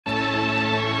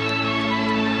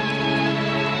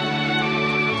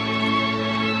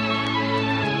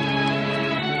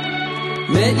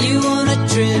Met you on a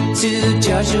trip to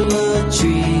Joshua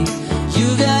Tree. You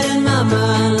got in my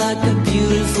mind like a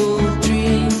beautiful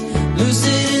dream.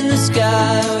 Lucid in the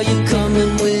sky, are you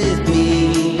coming with me?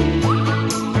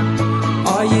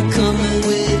 Are you coming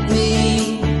with me?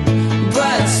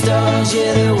 Bright stars,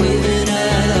 yeah, they're waving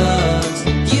at us.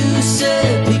 You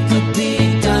said we could be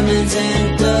diamonds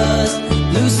and dust.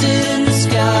 Lucid in the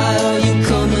sky, are you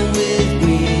coming with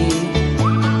me?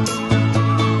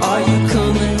 Are you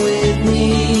coming with me?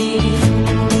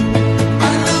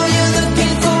 I know you're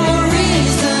looking for a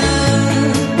reason,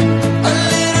 a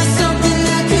little something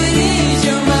that could ease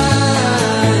your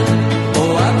mind.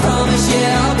 Oh, I promise,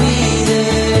 yeah, I'll be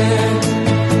there.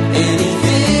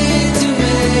 Anything to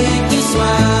make you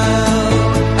smile.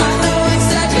 I know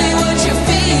exactly what you're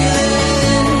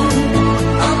feeling.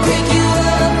 I'll pick you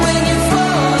up when you're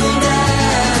falling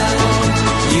down.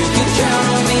 You can count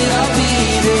on me, I'll be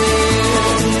there.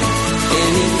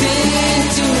 Anything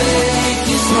to make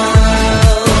you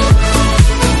smile.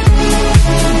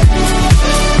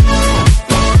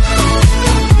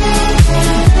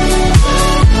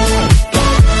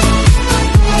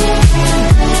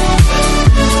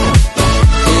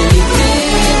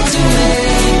 Anything to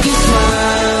make you smile.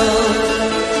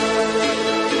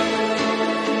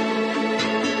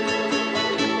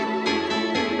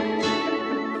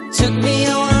 Took me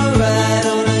on